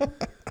fries?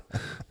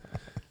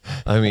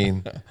 I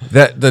mean,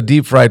 that the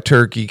deep fried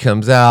turkey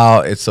comes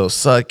out, it's so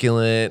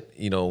succulent,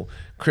 you know,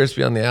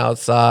 crispy on the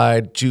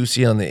outside,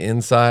 juicy on the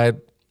inside.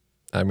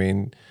 I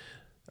mean,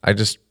 I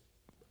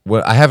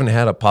haven't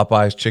had a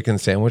Popeyes chicken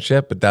sandwich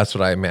yet, but that's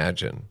what I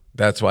imagine.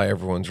 That's why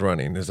everyone's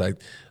running.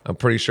 I'm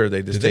pretty sure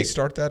they just Did they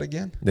start that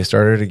again? They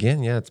started it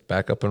again. Yeah, it's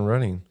back up and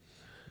running.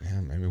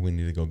 Yeah, maybe we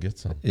need to go get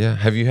some. Yeah,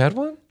 have you had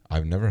one?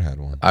 I've never had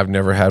one. I've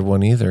never had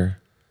one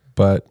either.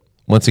 But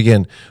once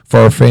again, for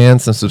our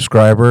fans and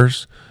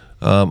subscribers,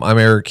 I'm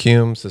Eric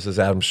Humes. This is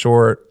Adam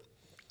Short.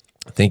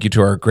 Thank you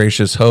to our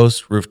gracious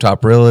host,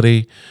 Rooftop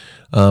Realty,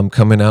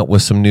 coming out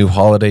with some new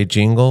holiday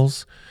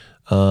jingles.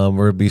 We're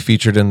going to be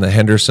featured in the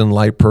Henderson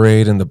Light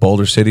Parade and the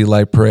Boulder City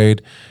Light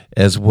Parade,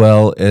 as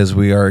well as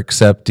we are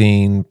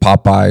accepting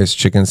Popeyes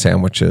chicken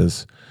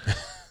sandwiches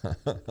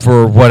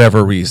for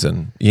whatever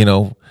reason. You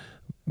know,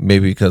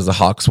 maybe because the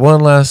Hawks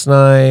won last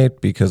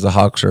night, because the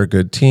Hawks are a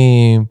good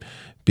team,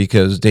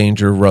 because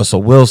Danger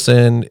Russell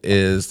Wilson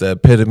is the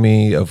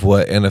epitome of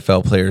what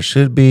NFL players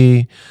should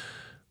be.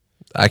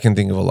 I can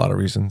think of a lot of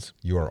reasons.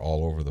 You are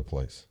all over the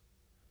place.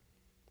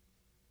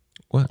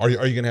 What? Are you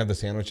going to have the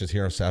sandwiches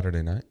here on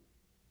Saturday night?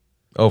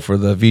 Oh, for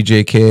the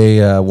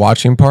VJK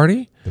watching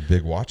party? The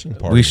big watching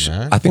party,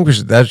 man. I think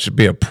that should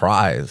be a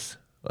prize.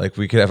 Like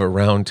we could have a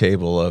round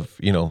table of,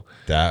 you know,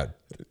 That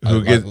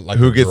who gets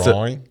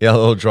drawing. a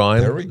little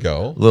drawing. There we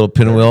go. Little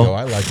pinwheel.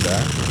 I like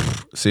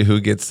that. See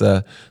who gets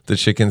the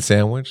chicken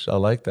sandwich. I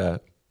like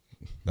that.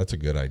 That's a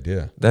good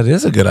idea. That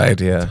is a good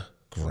idea.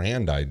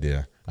 Grand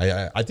idea.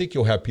 I think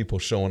you'll have people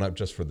showing up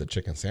just for the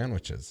chicken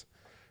sandwiches,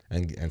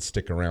 and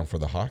stick around for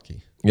the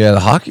hockey. Yeah, the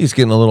hockey's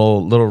getting a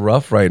little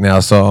rough right now,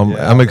 so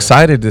I'm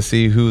excited to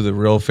see who the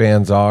real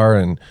fans are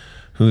and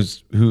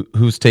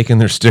who's taking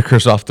their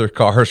stickers off their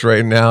cars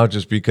right now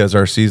just because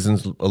our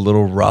season's a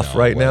little rough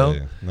now.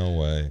 No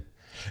way.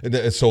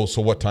 So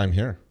what time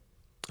here?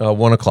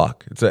 1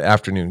 o'clock. It's an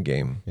afternoon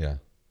game. Yeah.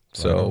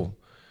 So,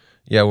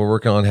 yeah, we're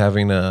working on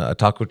having a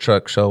taco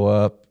truck show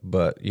up,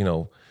 but you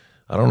know,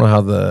 I don't know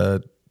how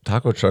the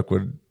taco truck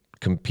would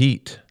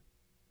compete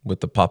with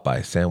the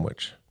Popeye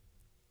sandwich.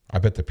 I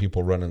bet the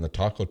people running the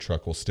taco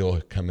truck will still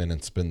come in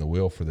and spin the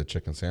wheel for the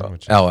chicken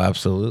sandwich. Oh,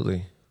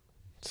 absolutely.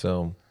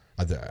 So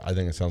I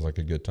think it sounds like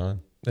a good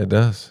time. it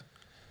does.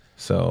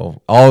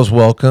 So all is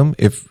welcome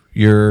if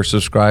you're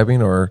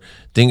subscribing or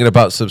thinking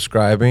about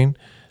subscribing.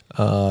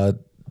 The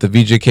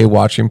VGK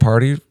watching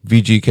party.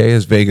 VGK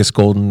is Vegas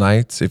Golden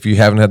Knights. If you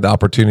haven't had the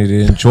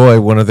opportunity to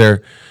enjoy one of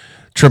their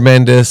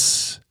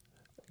tremendous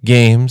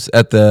games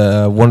at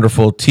the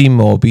wonderful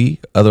T-Mobile,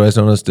 otherwise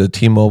known as the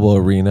T-Mobile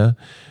Arena,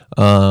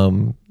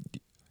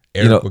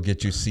 Eric will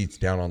get you seats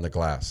down on the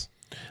glass.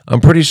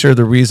 I'm pretty sure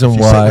the reason If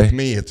you why. sit with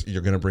me,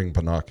 you're going to bring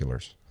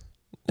binoculars.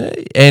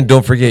 And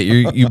don't forget,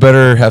 you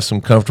better have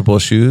some comfortable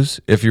shoes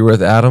if you're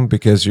with Adam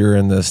because you're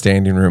in the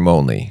standing room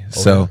only.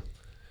 So,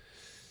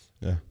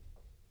 yeah.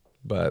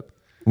 But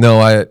no,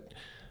 what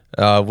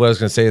I was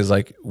gonna say is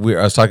like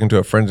I was talking to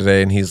a friend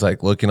today, and he's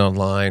like looking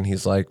online.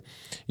 He's like,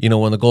 you know,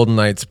 when the Golden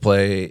Knights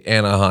play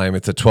Anaheim,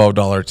 it's a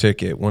 $12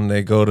 ticket. When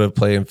they go to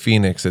play in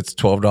Phoenix, it's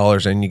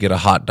 $12 and you get a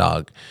hot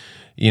dog.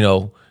 You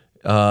know,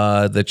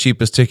 the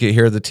cheapest ticket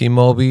here at the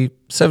T-Mobile,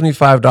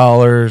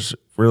 $75.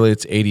 Really,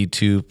 it's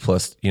 $82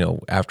 plus, you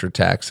know, after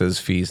taxes,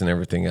 fees, and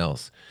everything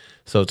else.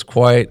 So it's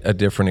quite a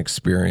different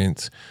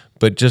experience.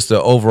 But just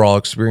the overall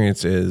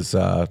experience is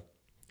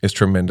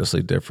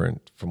tremendously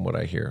different from what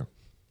I hear.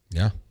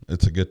 Yeah,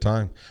 it's a good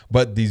time.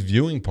 But these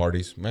viewing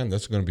parties, man,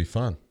 that's going to be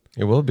fun.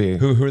 It will be.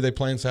 Who are they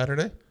playing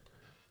Saturday?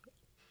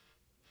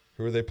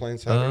 I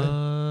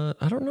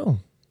don't know.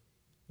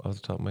 Off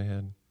the top of my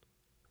head.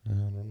 I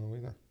don't know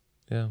either.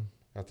 Yeah.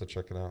 I have to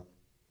check it out.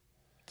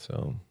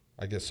 So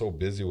I get so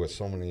busy with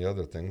so many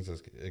other things,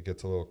 it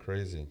gets a little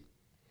crazy.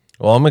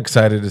 well, I'm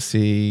excited to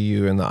see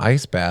you in the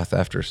ice bath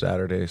after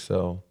Saturday.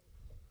 So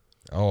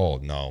Oh,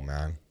 no,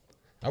 man.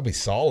 I'll be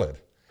solid.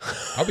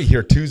 I'll be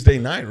here Tuesday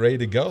night ready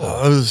to go.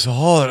 I'm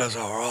solid as a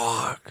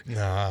rock.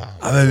 Nah.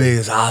 I'm gonna be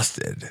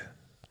exhausted.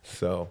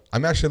 So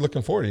I'm actually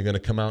looking forward. Are you going to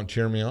come out and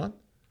cheer me on?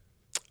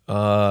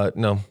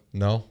 no.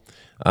 No?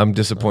 I'm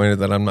disappointed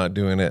that I'm not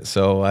doing it,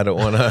 so I don't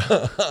want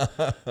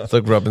to. It's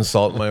like rubbing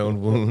salt in my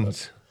own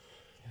wounds.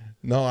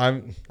 No,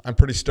 I'm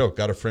pretty stoked.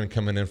 Got a friend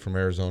coming in from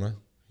Arizona.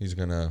 He's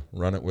going to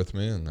run it with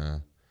me.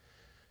 And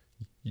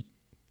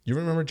you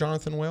remember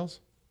Jonathan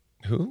Wales?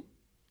 Who?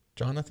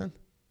 Jonathan?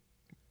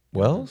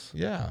 Wells?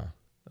 Yeah.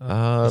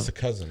 He's a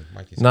cousin,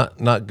 Mikey's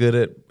Not good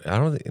at. I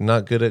don't think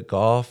not good at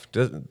golf.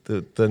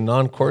 The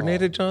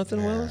non-coordinated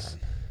Jonathan Wells.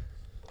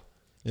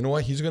 You know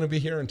what? He's going to be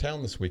here in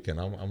town this weekend.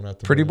 I'm going to have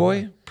to. Pretty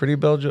boy, pretty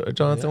Bill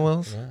Jonathan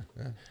Wells.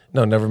 Yeah.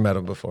 No, never met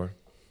him before.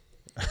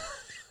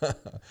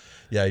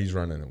 Yeah, he's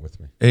running it with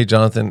me. Hey,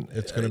 Jonathan,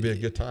 It's going to be a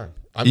good time.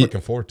 I'm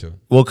looking forward to it.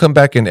 we'll come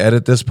back and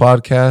edit this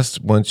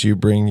podcast once you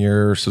bring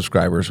your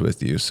subscribers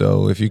with you.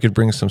 So if you could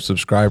bring some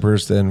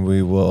subscribers, then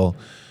we will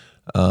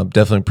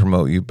definitely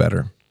promote you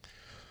better.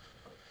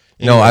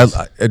 Anyways.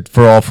 No, I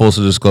for all full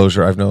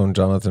disclosure, I've known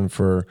Jonathan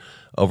for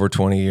over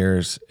 20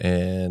 years,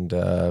 and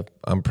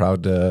I'm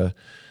proud to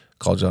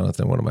call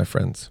Jonathan one of my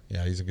friends.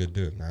 Yeah, he's a good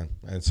dude, man.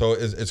 And so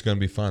it's going to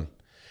be fun.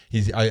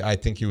 I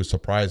think he was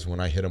surprised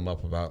when I hit him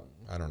up about,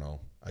 I don't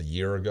know, a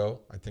year ago,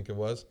 I think it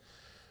was,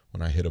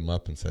 when I hit him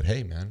up and said,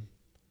 hey, man,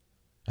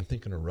 I'm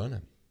thinking of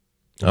running.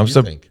 What do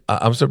you think?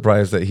 I'm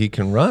surprised that he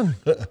can run.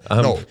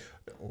 No,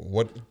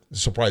 what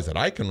surprised that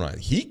I can run.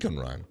 He can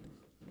run.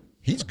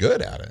 He's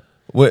good at it.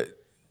 What,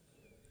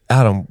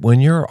 Adam?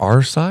 When you're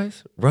our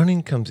size,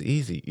 running comes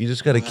easy. You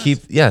just got to keep,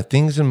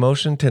 things in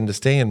motion tend to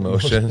stay in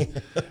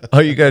motion.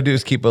 All you got to do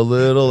is keep a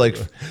little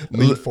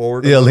Lean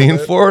forward. lean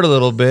forward a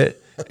little bit,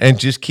 and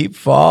just keep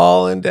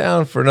falling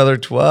down for another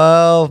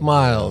 12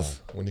 miles.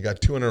 When you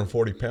got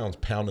 240 pounds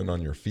pounding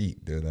on your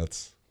feet, dude,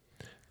 that's.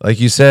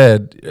 Like you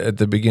said at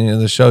the beginning of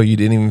the show, you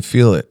didn't even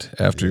feel it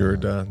after you were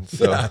done.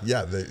 So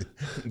Yeah,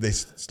 they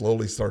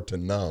slowly start to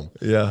numb.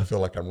 Yeah. I feel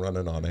like I'm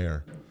running on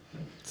air.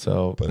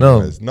 So But no,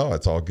 anyways, no,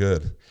 it's all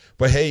good.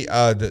 But hey,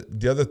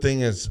 the other thing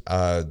is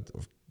to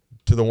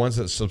the ones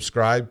that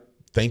subscribe,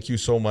 thank you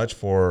so much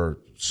for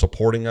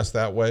supporting us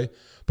that way.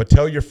 But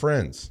tell your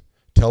friends,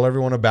 tell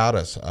everyone about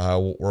us.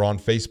 We're on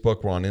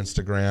Facebook, we're on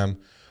Instagram.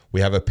 We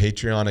have a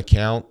Patreon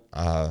account,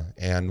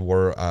 and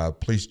we're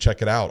please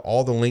check it out.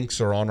 All the links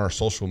are on our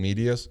social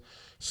medias,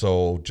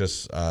 so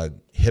just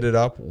hit it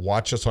up.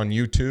 Watch us on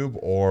YouTube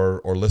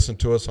or listen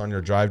to us on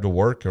your drive to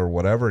work or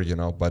whatever,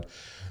 But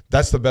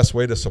that's the best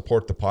way to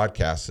support the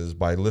podcast is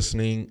by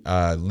listening.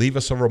 Leave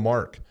us a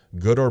remark,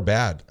 good or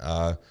bad.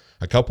 A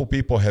couple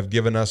people have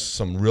given us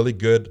some really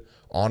good,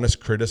 honest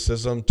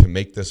criticism to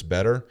make this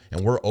better,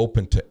 and we're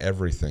open to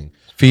everything.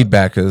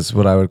 feedback is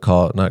what I would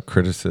call it, not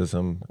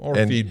criticism Or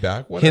and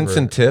feedback, whatever. hints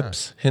and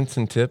tips. Hints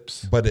and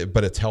tips. But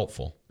it's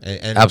helpful,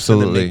 and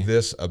Absolutely. it's going to make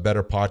this a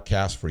better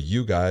podcast for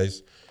you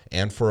guys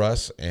and for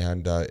us,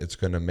 and it's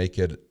going to make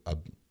it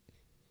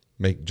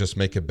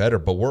make it better.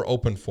 But we're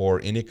open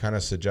for any kind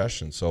of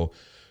suggestion. So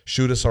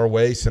shoot us our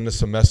way, send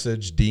us a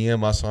message,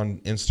 DM us on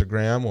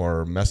Instagram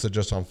or message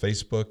us on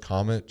Facebook,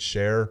 comment,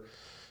 share.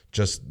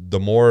 Just the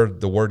more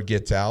the word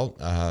gets out,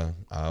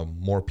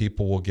 more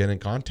people will get in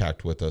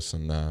contact with us,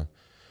 and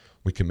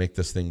we can make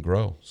this thing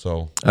grow.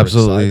 So we're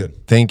Absolutely.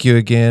 excited. Thank you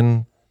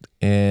again,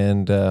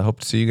 and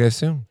hope to see you guys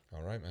soon.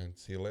 All right, man.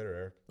 See you later,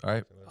 Eric. All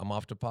right, I'm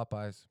off to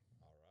Popeyes.